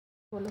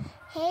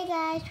Hey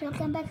guys,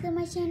 welcome back to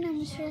my channel,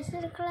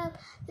 Mr. Club.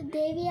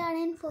 Today we are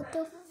in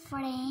photo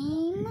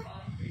frame.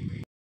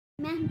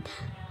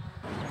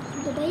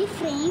 Dubai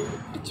frame.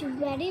 It's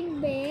very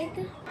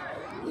big.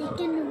 You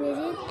can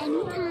visit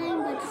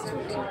anytime, but it's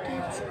for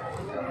kids.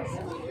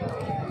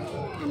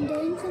 I'm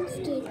doing some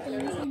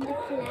skating in the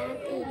flat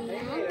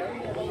area.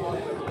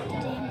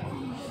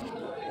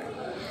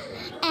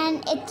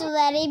 And it's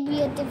very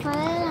beautiful.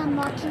 I'm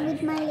walking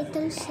with my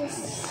little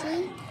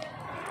sissy.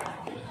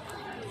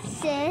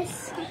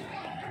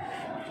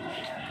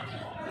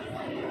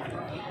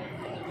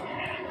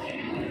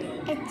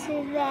 It's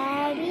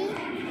very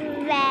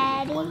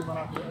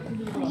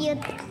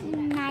beautiful,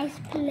 nice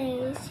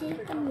place. You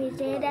can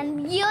visit and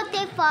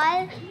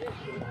beautiful.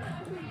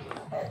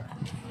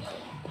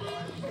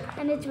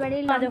 And it's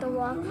very long to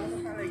walk.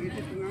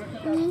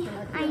 Me,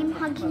 I am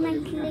hugging my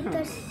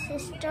little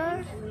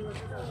sister.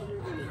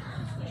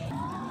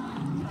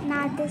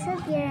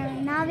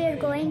 Now we are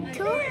going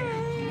to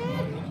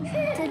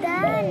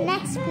the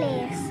next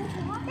place.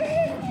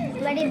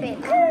 Very big.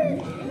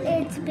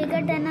 It's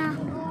bigger than a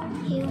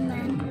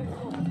human.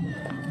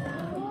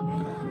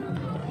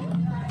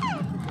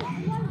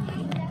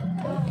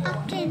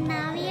 Okay,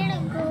 now we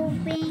are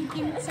going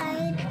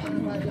inside in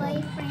the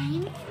Dubai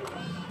frame.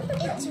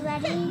 It's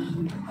very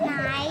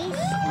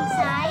nice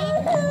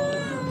inside.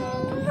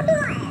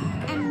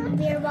 And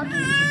we are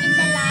walking in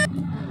the line.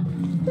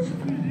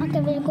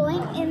 Okay, we're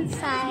going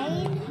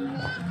inside.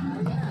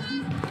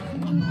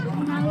 And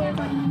now we are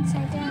going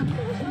inside the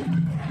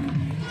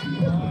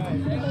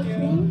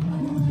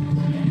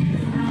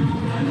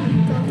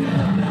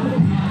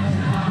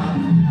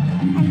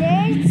and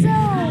there's a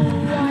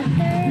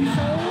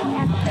waterfall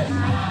at the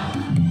night.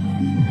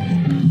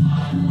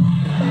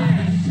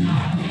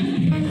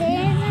 And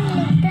there's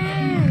a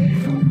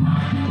little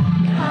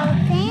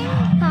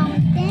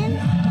fountain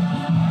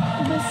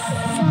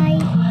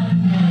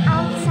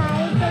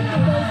outside the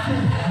Dubai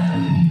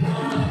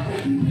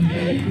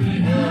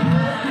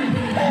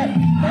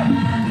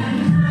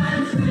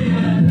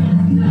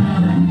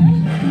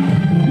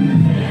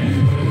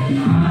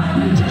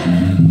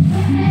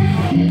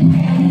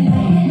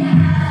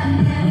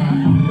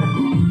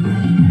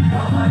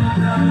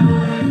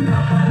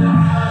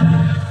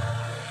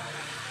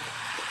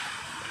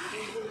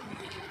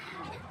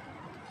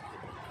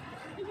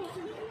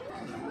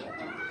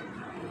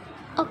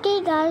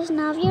Okay guys,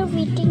 now we are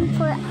waiting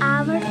for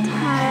our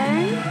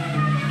turn.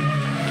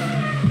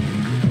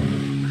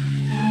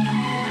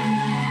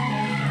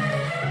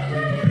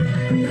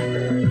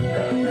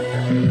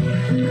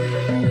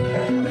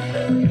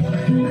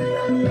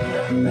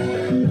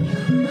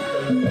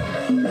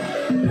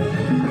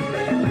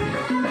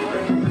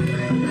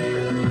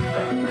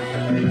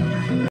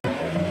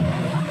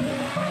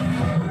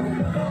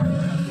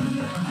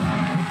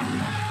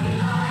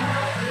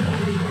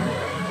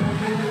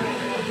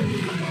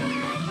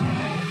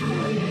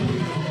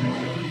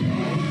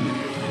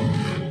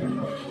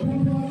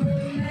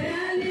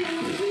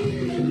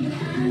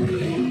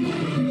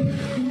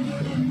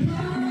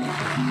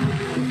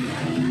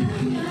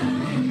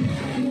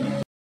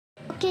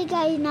 Okay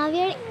guys, now we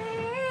are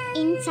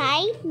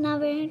inside. Now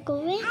we're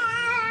going,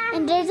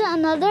 and there's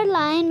another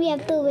line we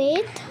have to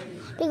wait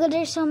because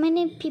there's so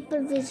many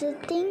people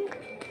visiting,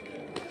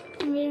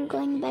 and we're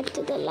going back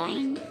to the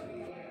line.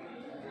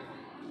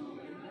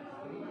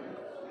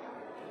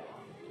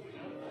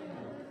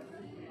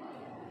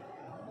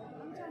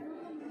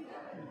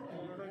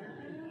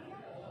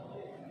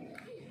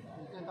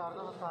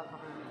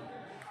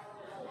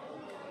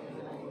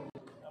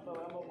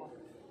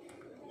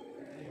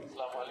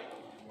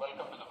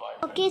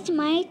 Okay, it's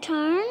my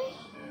turn.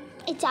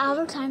 It's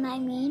our turn, I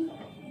mean,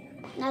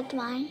 not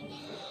mine.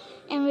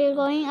 And we're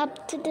going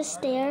up to the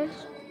stairs.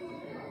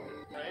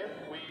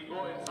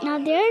 Now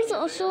there's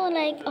also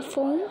like a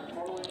phone.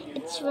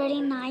 It's very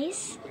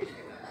nice.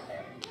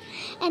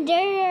 And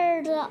there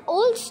are the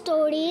old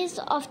stories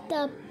of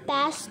the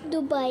past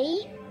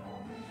Dubai.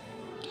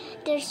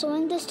 They're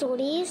showing the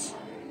stories.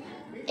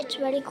 It's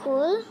very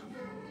cool.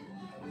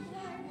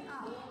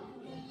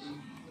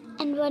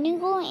 And when you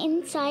go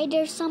inside,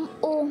 there's some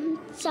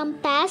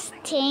past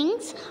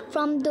things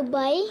from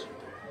Dubai.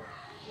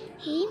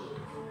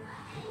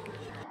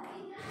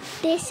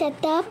 They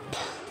set up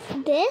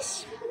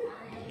this.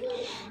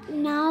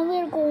 Now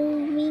we're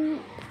going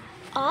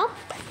up.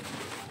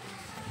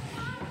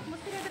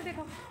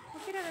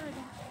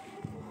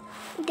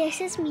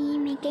 This is me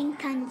making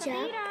thumbs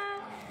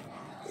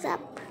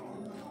up.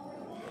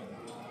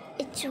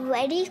 It's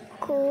very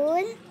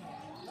cool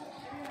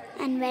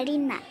and very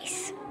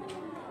nice.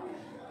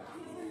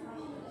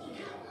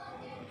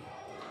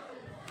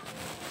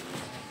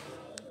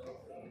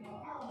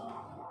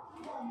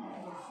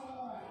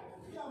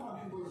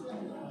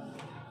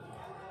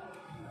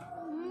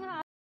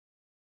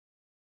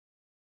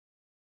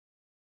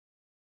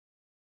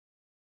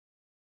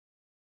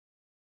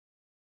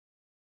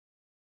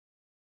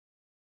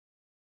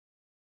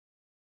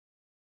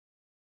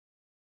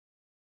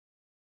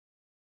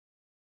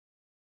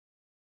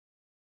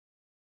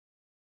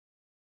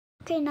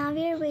 Okay, now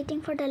we are waiting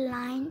for the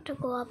line to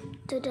go up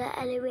to the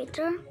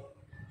elevator.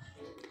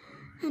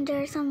 And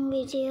there are some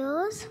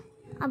videos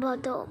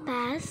about the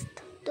past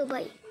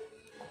Dubai.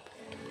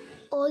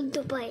 Old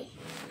Dubai.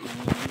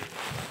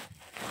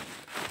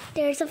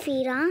 There's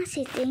Safira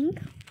sitting.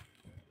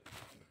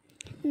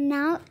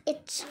 Now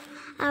it's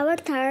our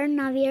turn.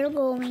 Now we are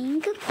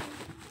going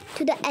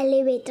to the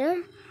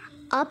elevator.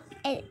 Up.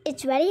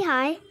 It's very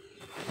high.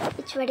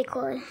 It's very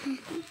cool.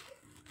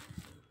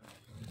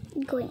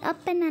 Going up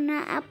and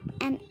up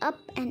and up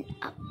and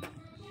up.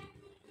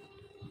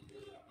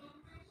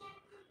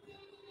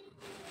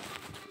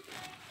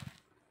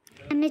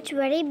 And it's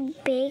very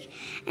big,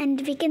 and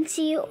we can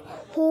see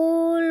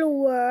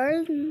whole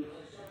world.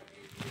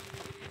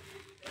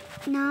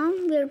 Now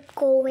we're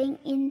going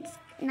in.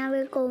 Now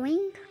we're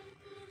going.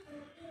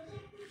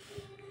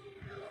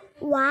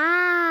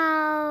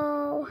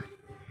 Wow!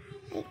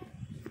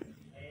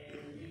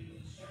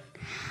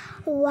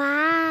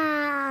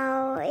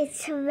 Wow!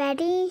 It's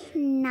very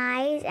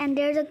nice, and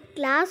there's a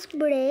glass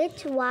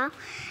bridge. Wow,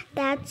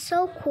 that's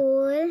so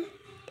cool!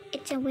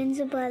 It's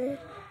invincible.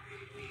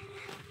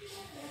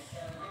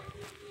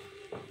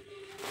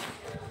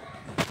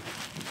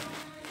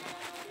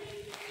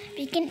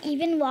 We can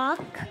even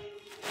walk.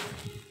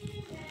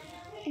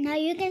 Now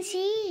you can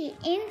see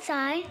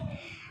inside.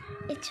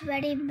 It's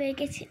very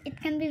big.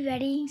 It can be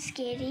very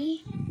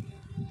scary,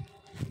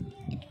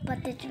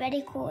 but it's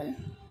very cool.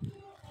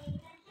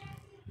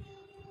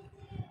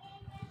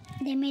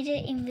 They made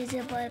an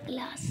invisible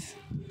glass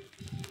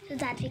so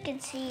that we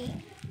can see.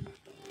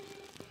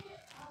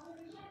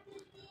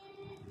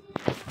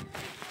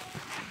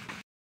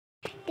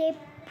 They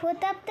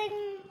put up the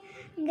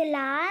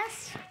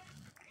glass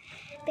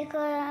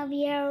because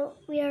we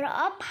are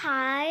up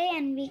high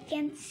and we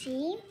can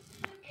see.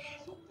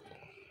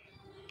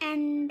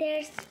 And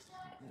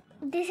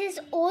this is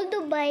old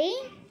Dubai.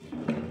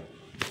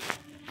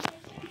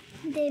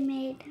 They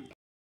made.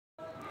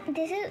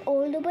 This is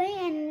old Dubai,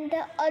 and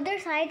the other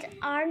sides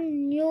are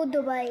new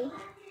Dubai.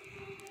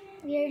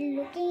 We are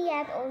looking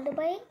at old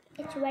Dubai.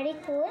 It's very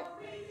cool.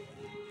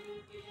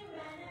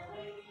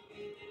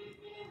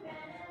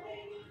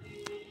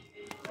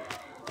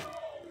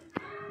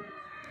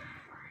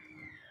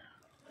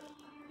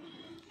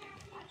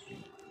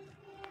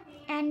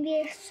 And we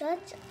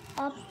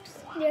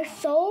are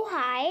so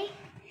high.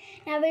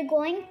 Now we're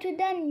going to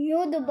the new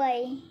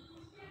Dubai.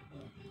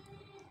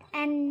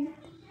 And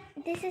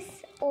this is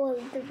old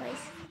Dubai.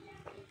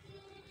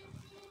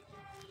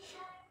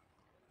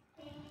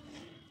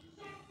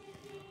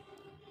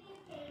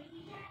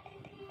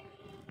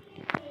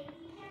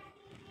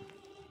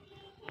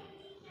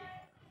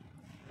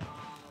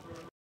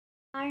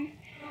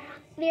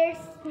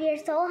 We are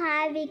so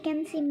high, we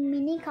can see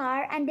mini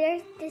car, and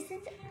this is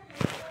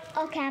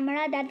a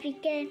camera that we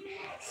can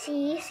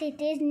see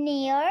cities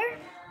near.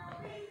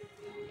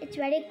 It's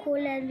very cool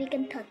and we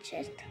can touch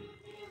it.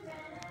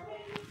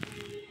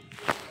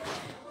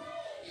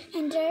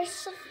 And there's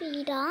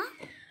Safira.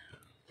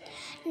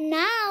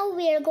 Now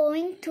we are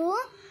going to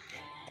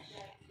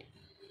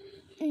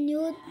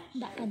the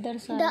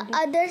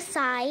other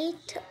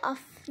side of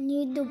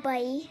New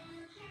Dubai.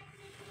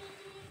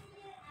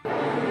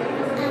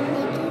 I'm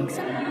making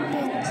some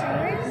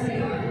pictures.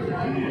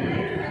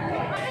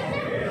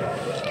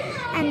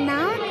 And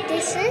now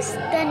this is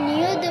the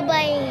New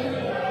Dubai.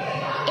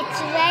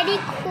 It's very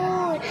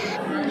cool.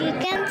 You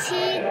can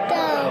see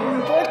the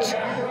Burj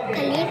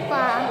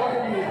Khalifa.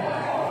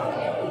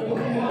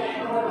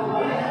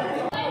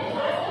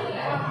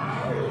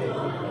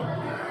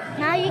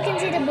 Now you can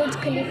see the Burj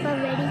Khalifa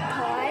very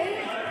tall.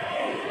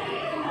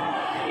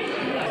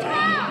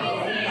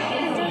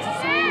 And there's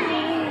so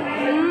many.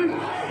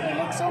 They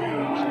look so many.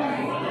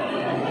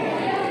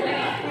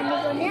 And they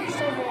go next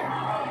to there.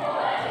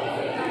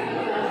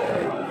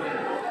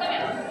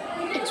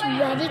 It's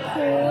very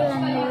cool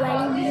and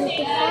very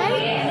beautiful.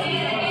 You can see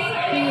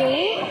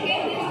it.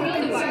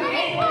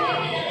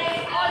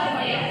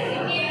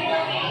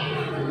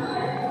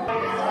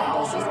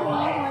 This is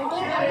me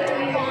holding up the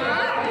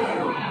map.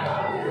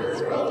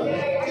 It's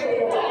very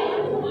cute.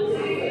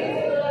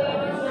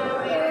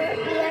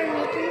 We are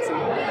making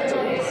some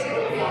pictures.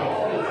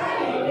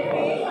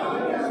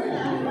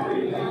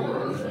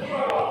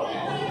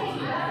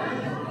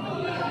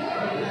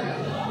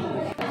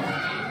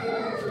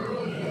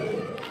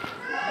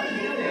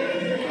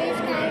 Please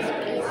guys,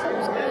 please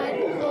subscribe,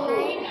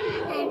 like,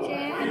 and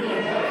share, and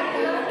hit the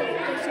bell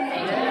notification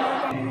button so you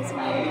don't miss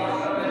my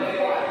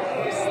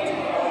post.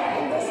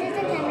 And this is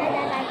the camera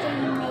that I can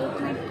make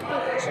my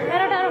picture.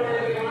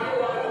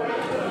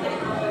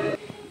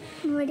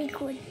 Very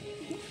cool.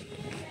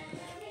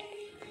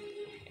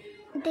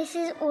 This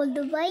is old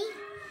Dubai.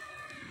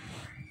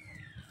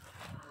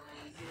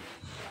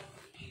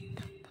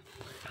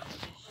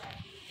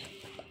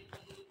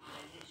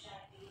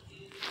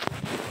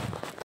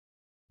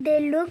 They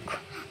look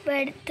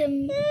where the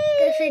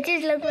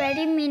cities look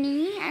very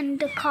mini, and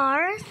the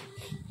cars.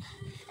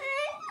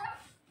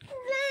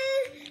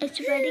 It's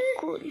very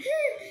cool.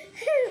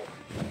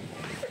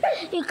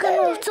 You can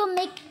also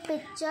make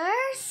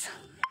pictures.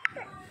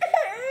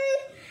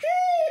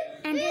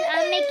 And then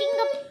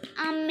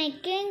I'm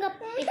making a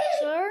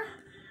picture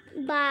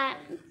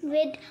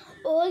with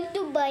old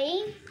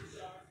Dubai.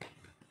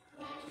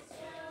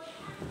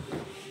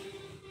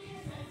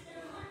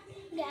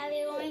 Yeah,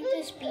 we're going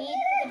to speed.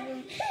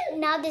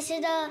 Now this is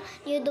the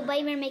new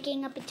Dubai. We're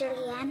making a picture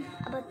again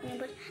about me.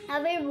 But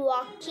now we're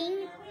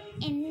walking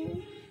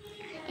in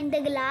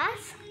the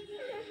glass.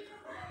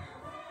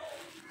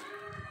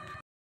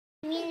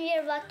 I mean,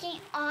 we're walking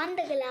on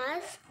the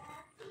glass.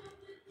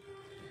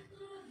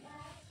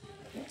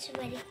 It's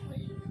very cool.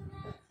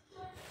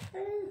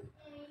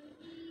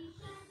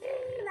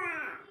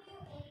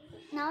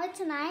 Now it's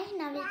night.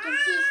 Now we can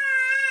see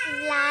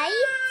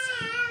lights.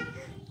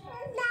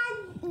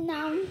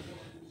 Now,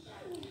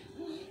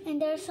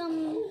 and there's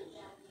some.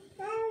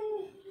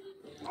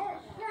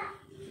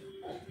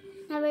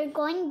 Now we're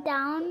going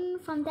down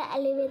from the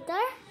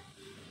elevator.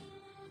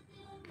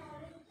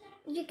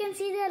 You can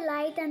see the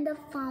light and the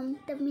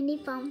mini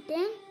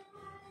fountain.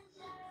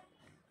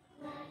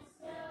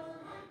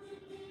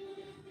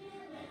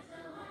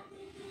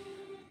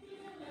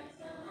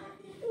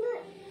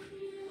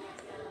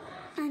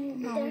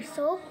 And they're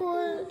so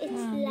cool.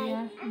 It's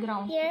like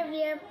ground. Here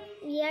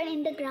we are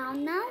in the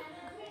ground now.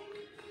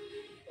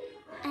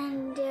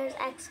 And there's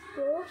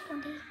Expo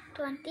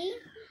 2020.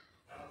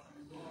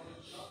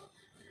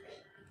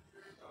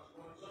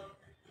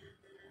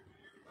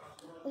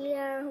 We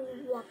are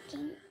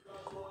walking.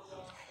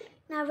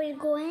 Now we're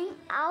going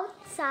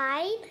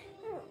outside.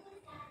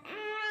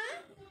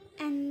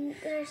 And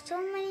there's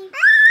so many.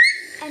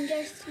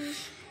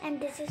 And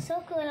this is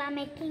so cool. I'm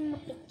making a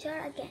picture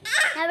again.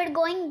 Now we're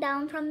going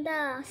down from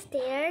the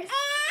stairs.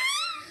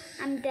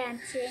 I'm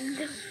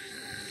dancing.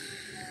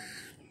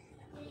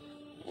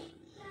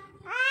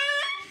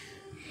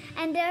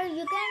 And there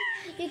you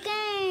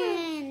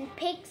can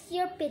pick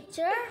your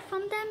picture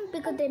from them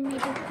because they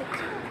made a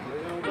picture.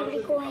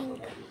 I'm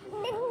going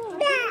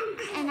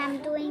and I'm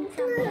doing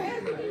some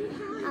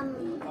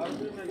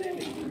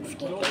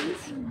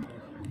skating.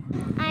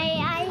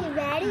 I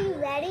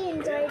very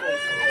enjoy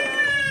this a lot.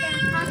 You can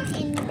come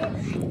in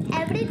this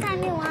every time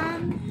you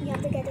want. You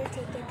have to get a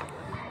ticket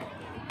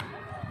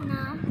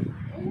now.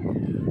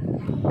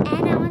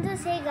 And I want to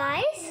say,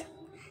 guys,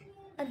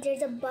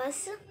 there's a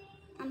bus.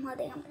 I'm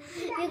holding up.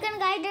 You can,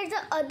 guys, there's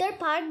a other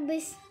park.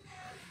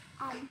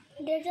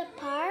 There's a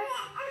park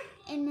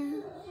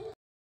in.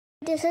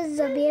 This is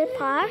Zabeel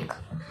Park.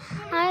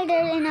 And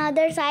there's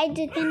another side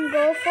you can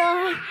go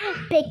for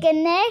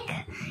picnic,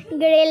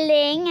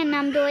 grilling, and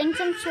I'm doing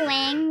some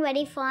swing.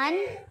 Very fun,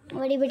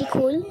 very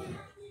cool.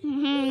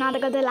 Not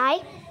gonna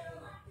lie.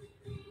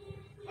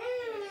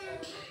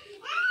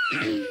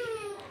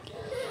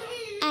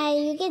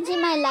 You can see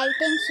my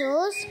lighting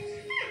shows.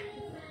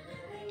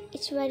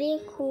 It's very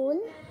cool.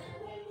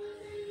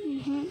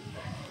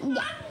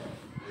 Yeah.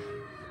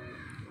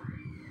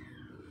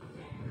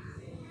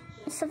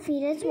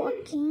 Safira is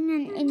walking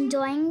and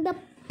enjoying the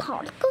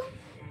park.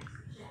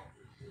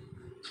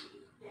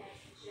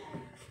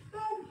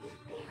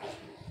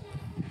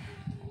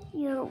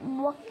 You're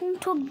walking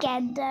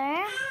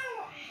together,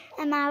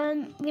 and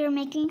we're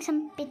making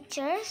some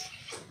pictures.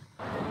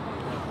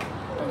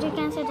 But you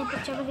can't see the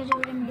picture because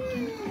we're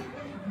making.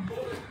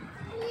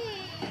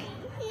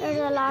 There's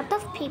a lot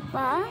of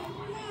people.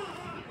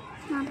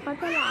 Not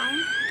gonna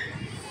lie.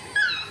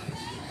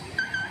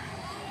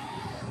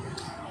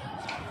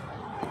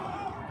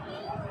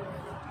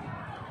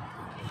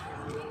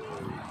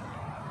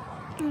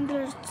 And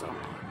there's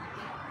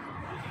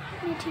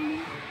meeting.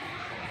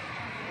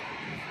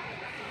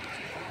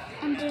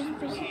 And there's a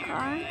busy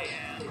car.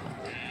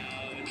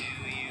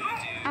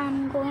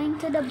 I'm going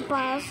to the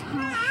bus.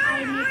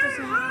 I need to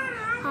see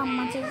how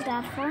much is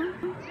that for.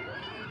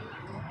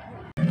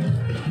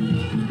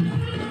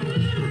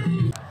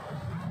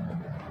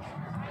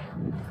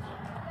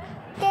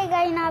 Okay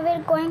guys, now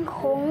we're going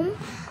home.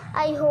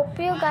 I hope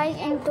you guys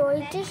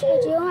enjoyed this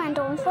video and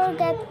don't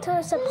forget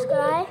to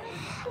subscribe,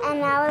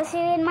 and I will see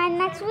you in my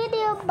next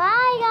video.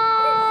 Bye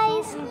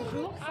guys.